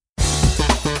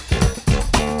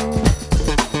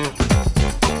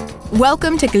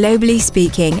Welcome to Globally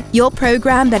Speaking, your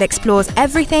program that explores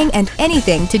everything and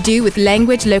anything to do with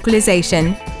language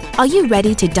localization. Are you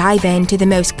ready to dive into the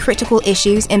most critical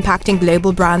issues impacting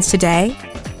global brands today?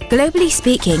 Globally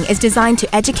Speaking is designed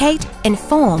to educate,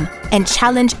 inform, and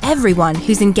challenge everyone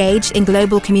who's engaged in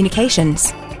global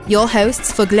communications. Your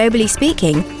hosts for Globally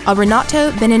Speaking are Renato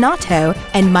Beninato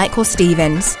and Michael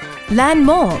Stevens. Learn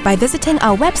more by visiting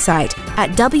our website at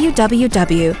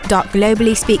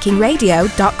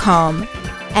www.globallyspeakingradio.com.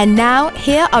 And now,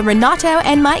 here are Renato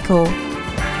and Michael.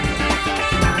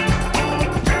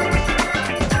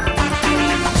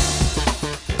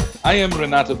 I am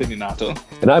Renato Beninato.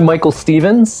 And I'm Michael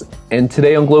Stevens. And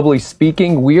today on Globally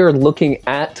Speaking, we are looking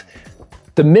at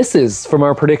the misses from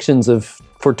our predictions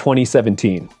for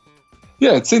 2017.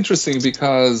 Yeah, it's interesting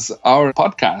because our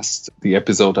podcast, the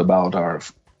episode about our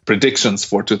predictions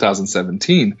for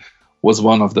 2017, was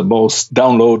one of the most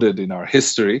downloaded in our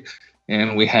history.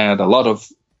 And we had a lot of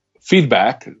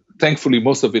feedback, thankfully,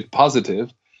 most of it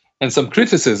positive, and some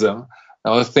criticism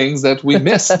of things that we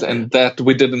missed and that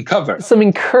we didn't cover. Some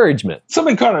encouragement.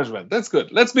 That's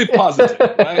good. Let's be positive,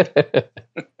 right?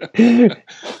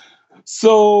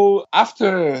 So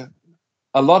after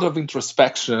a lot of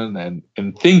introspection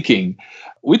and thinking,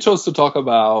 we chose to talk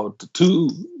about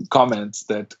two comments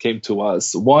that came to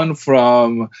us. One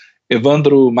from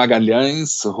Evandro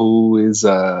Magalhães, who is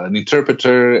an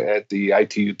interpreter at the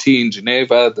ITUT in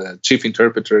Geneva, the chief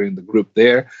interpreter in the group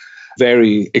there,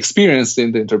 very experienced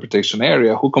in the interpretation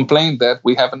area, who complained that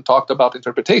we haven't talked about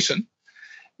interpretation.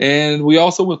 And we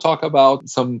also will talk about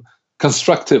some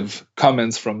constructive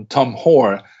comments from Tom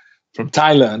Hoare from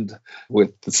Thailand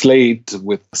with Slate,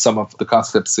 with some of the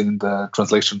concepts in the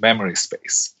translation memory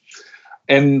space.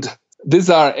 And these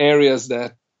are areas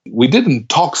that we didn't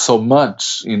talk so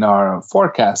much in our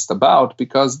forecast about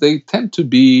because they tend to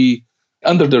be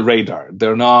under the radar.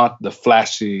 They're not the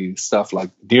flashy stuff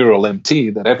like Neural MT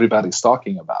that everybody's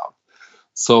talking about.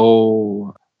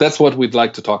 So that's what we'd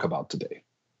like to talk about today.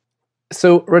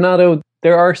 So, Renato,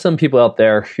 there are some people out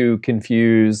there who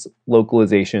confuse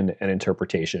localization and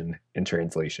interpretation in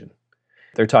translation.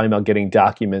 They're talking about getting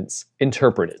documents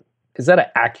interpreted. Is that an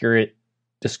accurate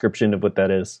description of what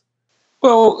that is?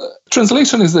 Well,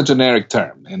 translation is a generic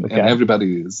term, and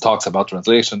everybody talks about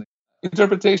translation.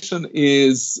 Interpretation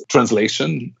is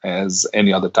translation, as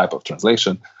any other type of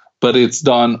translation, but it's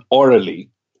done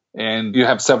orally. And you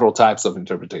have several types of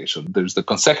interpretation. There's the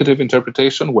consecutive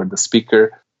interpretation, where the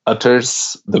speaker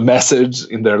utters the message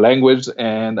in their language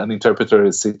and an interpreter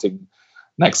is sitting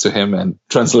next to him and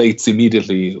translates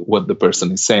immediately what the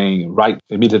person is saying right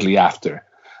immediately after.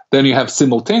 Then you have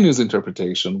simultaneous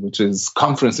interpretation, which is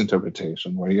conference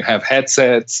interpretation, where you have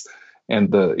headsets and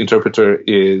the interpreter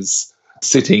is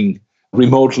sitting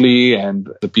remotely and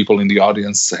the people in the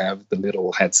audience have the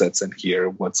little headsets and hear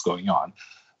what's going on.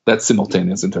 That's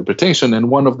simultaneous interpretation. And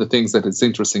one of the things that is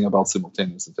interesting about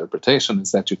simultaneous interpretation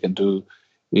is that you can do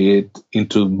it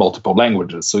into multiple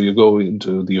languages. So you go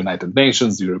into the United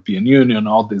Nations, the European Union,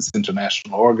 all these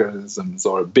international organisms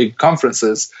or big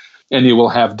conferences, and you will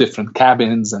have different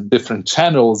cabins and different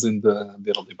channels in the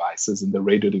little devices, in the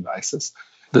radio devices.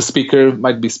 The speaker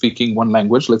might be speaking one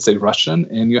language, let's say Russian,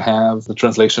 and you have the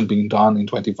translation being done in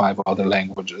 25 other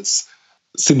languages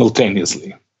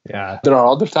simultaneously. Yeah. There are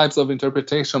other types of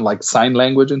interpretation, like sign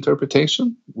language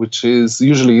interpretation, which is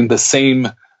usually in the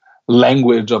same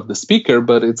language of the speaker,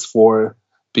 but it's for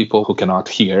people who cannot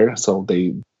hear, so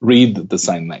they read the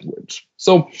sign language.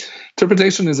 So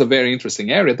interpretation is a very interesting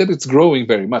area that it's growing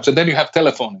very much. And then you have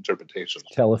telephone interpretation.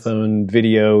 Telephone,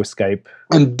 video, Skype.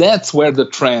 And that's where the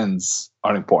trends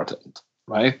are important,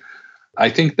 right? I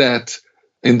think that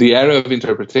in the area of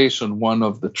interpretation, one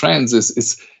of the trends is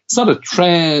it's not a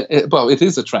trend. Well, it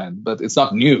is a trend, but it's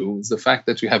not new. It's the fact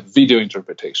that you have video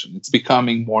interpretation. It's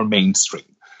becoming more mainstream.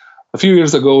 A few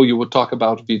years ago, you would talk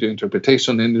about video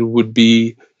interpretation and it would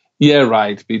be,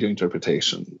 video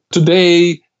interpretation.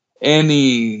 Today,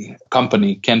 any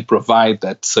company can provide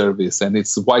that service and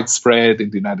it's widespread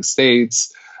in the United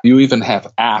States. You even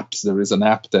have apps. There is an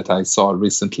app that I saw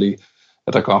recently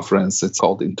at a conference. It's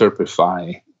called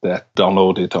Interprify, that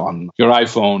download it on your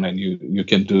iPhone and you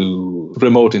can do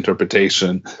remote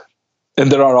interpretation.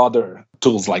 And there are other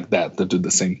tools like that do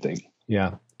the same thing.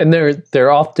 Yeah. And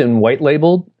they're often white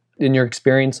labeled. In your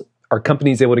experience, are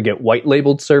companies able to get white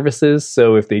labeled services?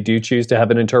 So if they do choose to have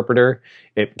an interpreter,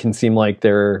 it can seem like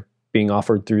they're being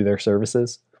offered through their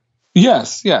services?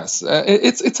 Yes.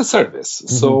 It's a service.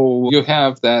 Mm-hmm. So you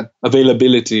have that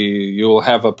availability. You'll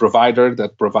have a provider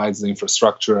that provides the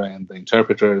infrastructure and the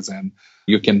interpreters, and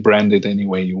you can brand it any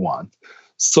way you want.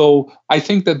 So I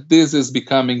think that this is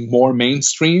becoming more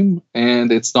mainstream,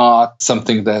 and it's not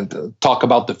something that talk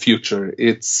about the future.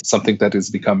 It's something that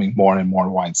is becoming more and more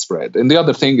widespread. And the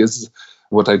other thing is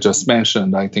what I just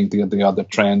mentioned. I think the other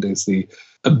trend is the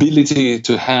ability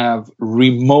to have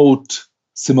remote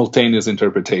simultaneous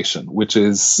interpretation, which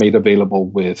is made available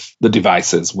with the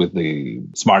devices, with the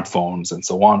smartphones and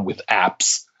so on, with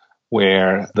apps,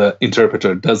 where the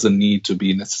interpreter doesn't need to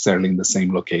be necessarily in the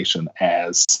same location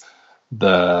as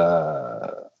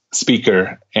the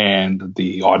speaker and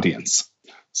the audience.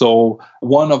 So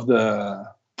one of the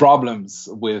problems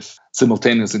with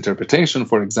simultaneous interpretation,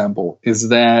 for example, is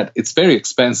that it's very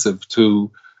expensive to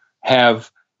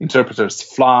have interpreters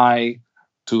fly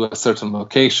to a certain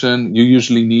location. You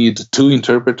usually need 2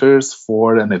 interpreters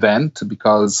for an event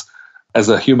because as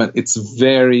a human, it's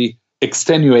very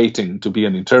extenuating to be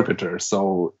an interpreter.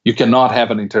 So you cannot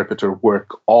have an interpreter work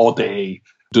all day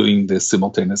doing this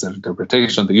simultaneous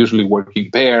interpretation. They usually work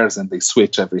in pairs and they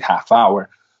switch every half hour.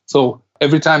 So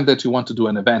every time that you want to do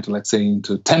an event, let's say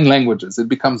into 10 languages, it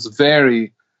becomes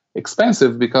very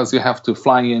expensive because you have to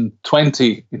fly in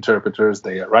 20 interpreters.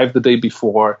 They arrive the day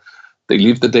before, they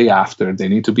leave the day after, they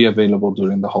need to be available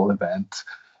during the whole event,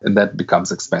 and that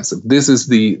becomes expensive. This is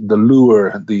the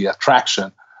lure, the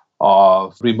attraction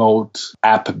of remote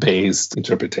app-based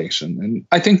interpretation. And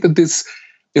I think that this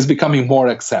is becoming more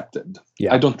accepted.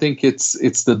 Yeah. I don't think it's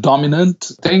the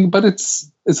dominant thing, but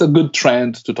it's a good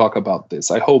trend to talk about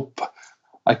this. I hope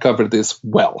I covered this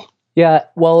well. Yeah,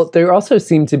 well, there also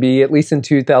seemed to be, at least in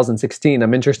 2016,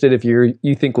 I'm interested if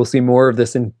you think we'll see more of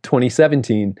this in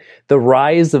 2017, the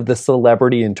rise of the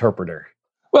celebrity interpreter.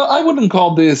 Well, I wouldn't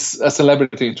call this a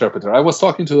celebrity interpreter. I was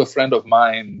talking to a friend of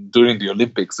mine during the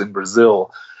Olympics in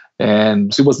Brazil,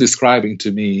 and she was describing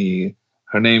to me,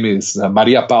 her name is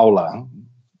Maria Paula,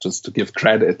 just to give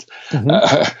credit,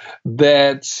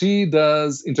 that she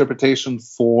does interpretation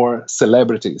for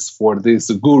celebrities, for these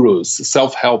gurus,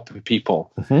 self-help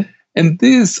people. Mm-hmm. And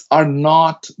these are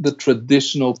not the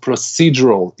traditional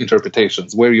procedural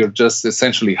interpretations where you're just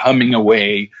essentially humming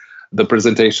away the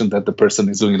presentation that the person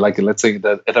is doing. Like, let's say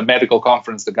that at a medical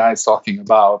conference, the guy is talking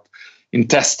about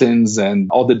intestines and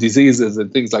all the diseases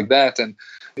and things like that. And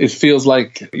it feels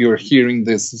like you're hearing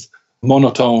this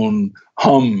monotone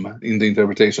hum in the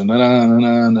interpretation.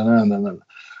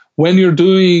 When you're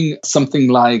doing something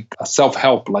like a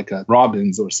self-help, like a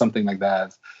Robbins or something like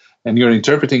that, and you're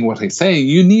interpreting what he's saying,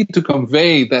 you need to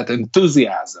convey that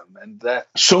enthusiasm and that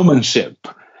showmanship.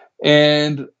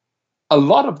 And a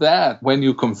lot of that, when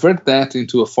you convert that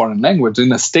into a foreign language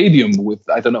in a stadium with,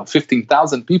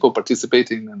 15,000 people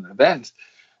participating in an event,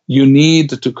 you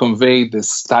need to convey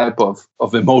this type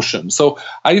of emotion. So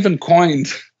I even coined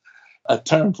a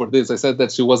term for this. I said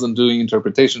that she wasn't doing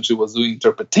interpretation, she was doing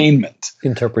interpretainment.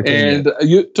 And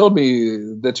you told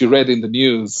me that you read in the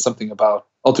news something about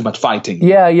Ultimate Fighting.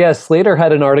 Yeah. Slater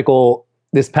had an article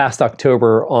this past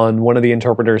October on one of the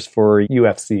interpreters for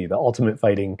UFC, the Ultimate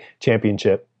Fighting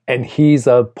Championship. And he's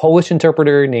a Polish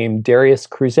interpreter named Dariusz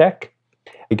Kruzek.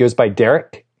 He goes by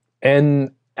Derek.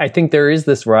 And I think there is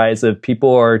this rise of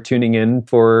people are tuning in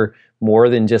for more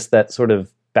than just that sort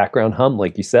of background hum,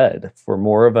 like you said, for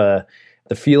more of the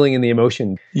feeling and the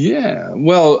emotion. Yeah,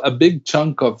 well, a big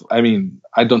chunk of, I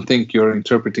don't think you're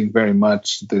interpreting very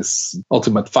much this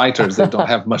Ultimate Fighters. They don't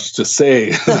have much to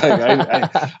say.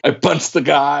 I punched the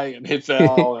guy and he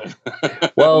fell. And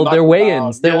well, their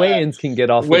weigh-ins can get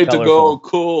awfully way colorful. To go,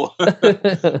 cool.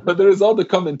 But there is all the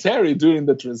commentary during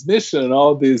the transmission,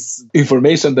 all this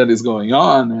information that is going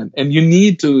on, and you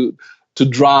need to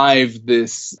drive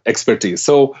this expertise.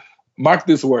 So mark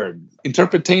this word.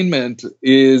 Interpretainment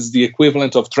is the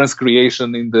equivalent of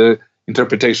transcreation in the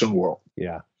interpretation world.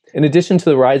 Yeah. In addition to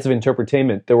the rise of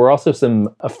interpretainment, there were also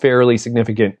a fairly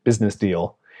significant business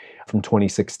deal from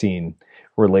 2016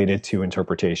 related to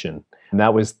interpretation. And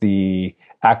that was the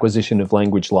acquisition of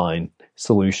LanguageLine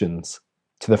Solutions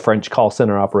to the French call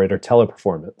center operator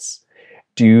Teleperformance.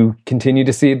 Do you continue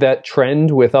to see that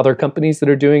trend with other companies that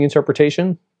are doing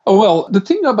interpretation? Oh, well, the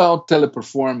thing about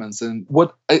Teleperformance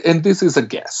and this is a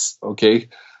guess, okay?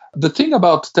 The thing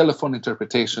about telephone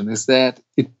interpretation is that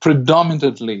it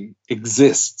predominantly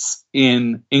exists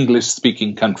in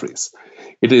English-speaking countries.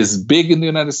 It is big in the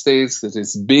United States, it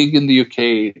is big in the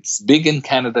UK, it's big in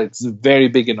Canada, it's very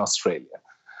big in Australia.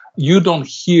 You don't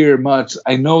hear much.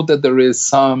 I know that there is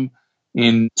some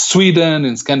in Sweden,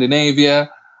 in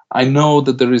Scandinavia. I know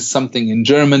that there is something in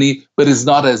Germany, but it's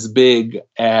not as big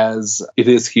as it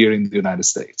is here in the United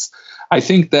States. I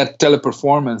think that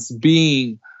Teleperformance,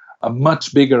 being a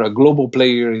much bigger, a global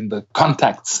player in the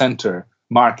contact center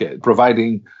market,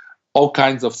 providing all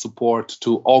kinds of support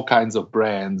to all kinds of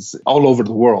brands all over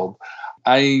the world.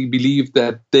 I believe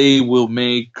that they will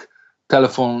make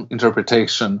telephone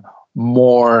interpretation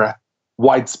more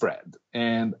widespread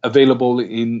and available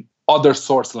in other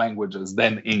source languages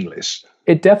than English.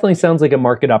 It definitely sounds like a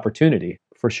market opportunity,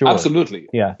 for sure. Absolutely.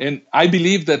 Yeah. And I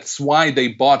believe that's why they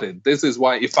bought it. This is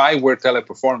why, if I were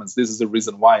Teleperformance, this is the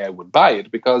reason why I would buy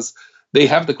it, because they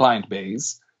have the client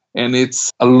base and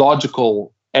it's a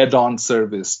logical add-on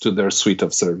service to their suite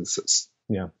of services.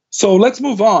 Yeah. So let's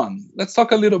move on. Let's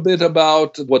talk a little bit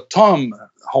about what Tom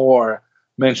Hoare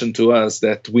mentioned to us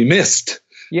that we missed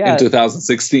in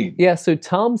 2016. Yeah, so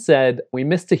Tom said, we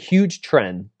missed a huge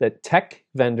trend that tech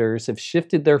vendors have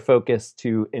shifted their focus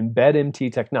to embed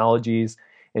MT technologies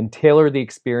and tailor the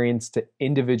experience to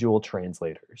individual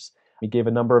translators. He gave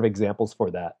a number of examples for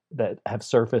that have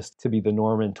surfaced to be the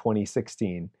norm in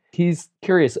 2016. He's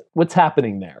curious, what's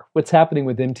happening there? What's happening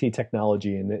with MT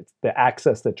technology and the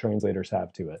access that translators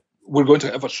have to it? We're going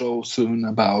to have a show soon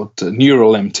about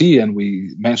Neural MT, and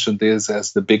we mentioned this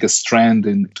as the biggest trend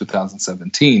in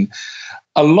 2017.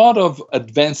 A lot of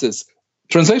advances.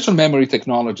 Translation memory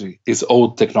technology is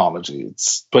old technology.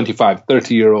 It's 25,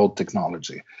 30-year-old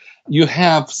technology. You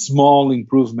have small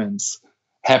improvements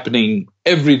happening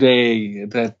every day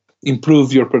that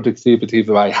improve your productivity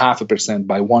by 0.5%,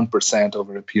 by 1%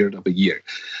 over a period of a year.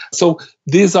 So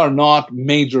these are not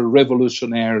major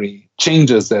revolutionary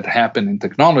changes that happen in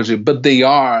technology, but they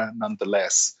are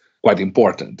nonetheless quite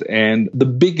important. And the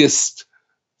biggest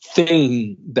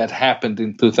thing that happened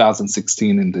in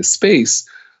 2016 in this space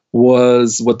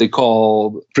was what they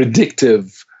call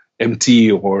predictive MT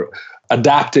or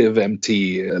adaptive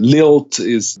MT. Lilt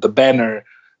is the banner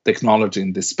technology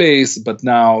in this space, but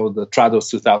now the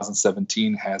Trados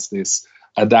 2017 has this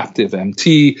adaptive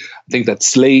MT. I think that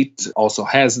Slate also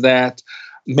has that.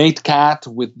 MateCat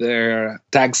with their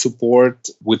tag support,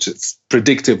 which is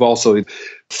predictive also, it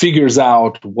figures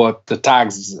out what the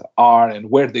tags are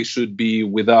and where they should be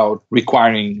without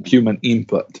requiring human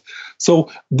input.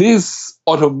 So this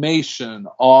automation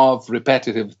of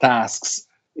repetitive tasks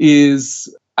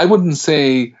is, I wouldn't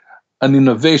say an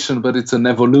innovation, but it's an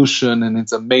evolution and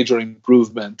it's a major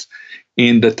improvement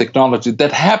in the technology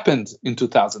that happened in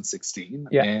 2016.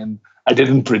 Yeah. And I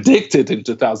didn't predict it in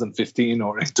 2015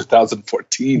 or in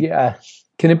 2014. Yeah.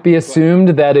 Can it be assumed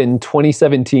that in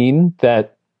 2017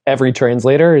 that every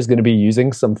translator is going to be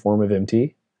using some form of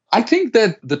MT? I think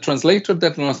that the translator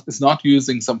that is not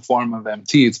using some form of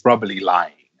MT is probably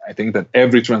lying. I think that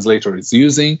every translator is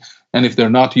using, and if they're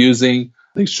not using,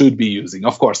 they should be using.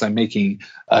 Of course, I'm making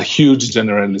a huge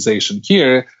generalization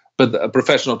here, but a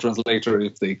professional translator,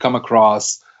 if they come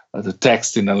across the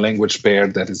text in a language pair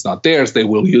that is not theirs, they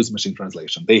will use machine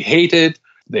translation. They hate it,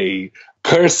 they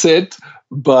curse it,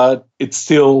 but it's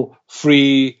still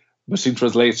free machine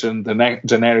translation. The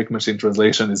generic machine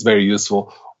translation is very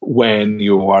useful when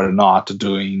you are not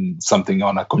doing something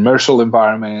on a commercial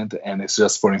environment and it's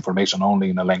just for information only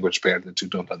in a language pair that you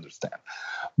don't understand.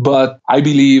 But I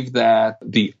believe that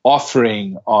the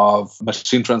offering of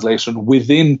machine translation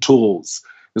within tools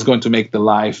is going to make the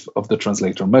life of the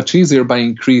translator much easier by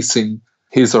increasing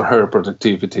his or her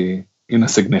productivity in a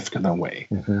significant way.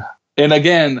 Mm-hmm. And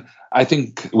again, I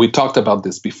think we talked about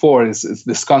this before, is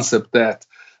this concept that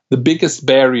the biggest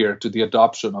barrier to the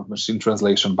adoption of machine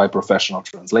translation by professional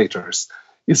translators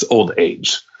is old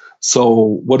age. So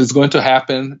what is going to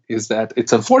happen is that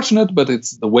it's unfortunate, but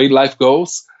it's the way life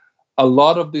goes. A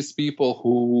lot of these people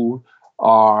who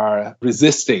are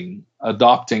resisting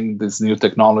adopting these new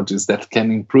technologies that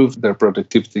can improve their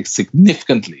productivity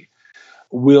significantly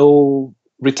will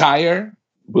retire,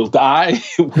 will die,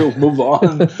 will move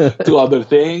on to other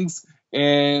things.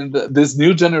 And this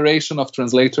new generation of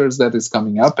translators that is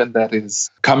coming up and that is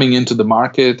coming into the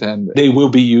market, and they will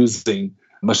be using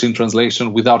machine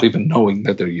translation without even knowing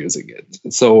that they're using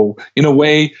it. So in a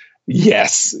way,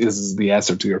 yes, is the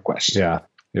answer to your question. Yeah,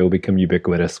 it will become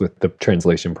ubiquitous with the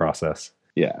translation process.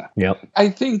 Yeah. Yep. I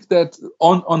think that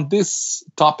on this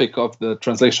topic of the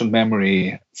translation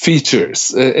memory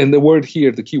features, and the word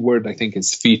here, the key word I think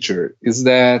is feature, is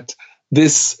that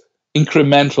this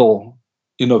incremental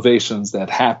innovations that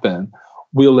happen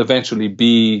will eventually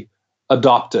be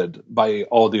adopted by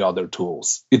all the other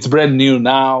tools. It's brand new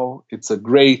now. It's a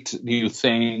great new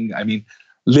thing. I mean,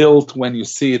 Lilt, when you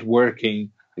see it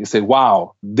working, you say,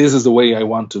 wow, this is the way I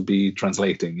want to be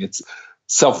translating. It's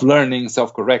self-learning,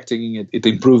 self-correcting. It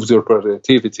improves your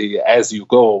productivity as you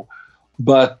go.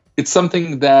 But it's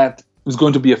something that is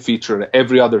going to be a feature.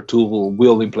 Every other tool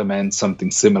will implement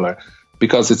something similar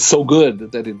because it's so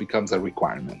good that it becomes a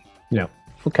requirement. Yeah.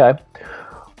 Okay.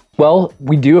 Well,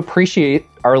 we do appreciate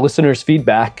our listeners'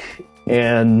 feedback,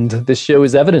 and this show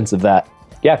is evidence of that.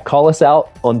 Yeah, call us out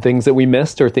on things that we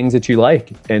missed or things that you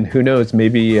like. And who knows,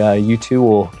 maybe you too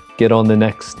will get on the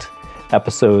next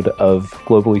episode of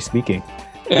Globally Speaking.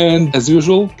 And as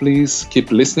usual, please keep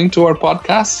listening to our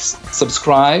podcasts.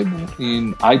 Subscribe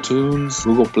in iTunes,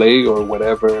 Google Play, or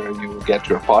wherever you get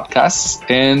your podcasts.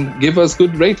 And give us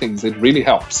good ratings. It really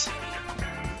helps.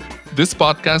 This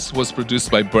podcast was produced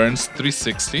by Burns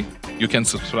 360. You can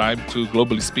subscribe to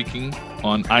Globally Speaking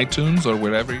on iTunes or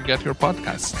wherever you get your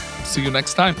podcasts. See you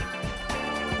next time.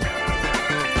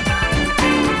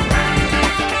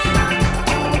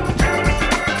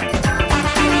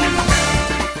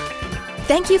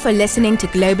 Thank you for listening to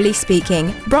Globally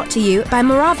Speaking, brought to you by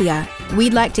Moravia.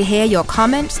 We'd like to hear your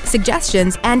comments,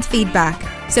 suggestions, and feedback.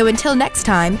 So until next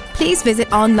time, please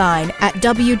visit online at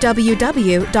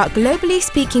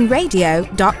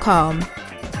www.globallyspeakingradio.com.